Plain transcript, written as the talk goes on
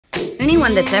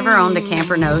Anyone that's ever owned a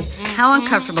camper knows how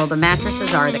uncomfortable the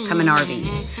mattresses are that come in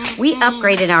RVs. We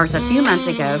upgraded ours a few months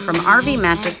ago from RV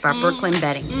Mattress Brooklyn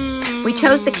Bedding. We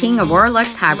chose the King Aurora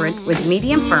Lux Hybrid with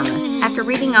medium firmness after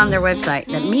reading on their website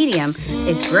that medium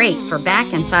is great for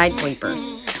back and side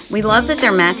sleepers. We love that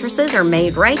their mattresses are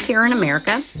made right here in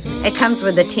America. It comes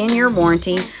with a 10-year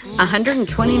warranty,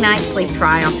 120-night sleep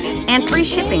trial, and free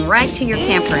shipping right to your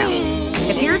campground.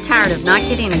 If you're tired of not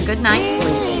getting a good night's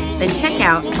sleep, then check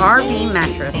out RV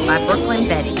Mattress by Brooklyn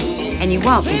Bedding, and you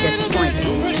won't be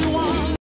disappointed.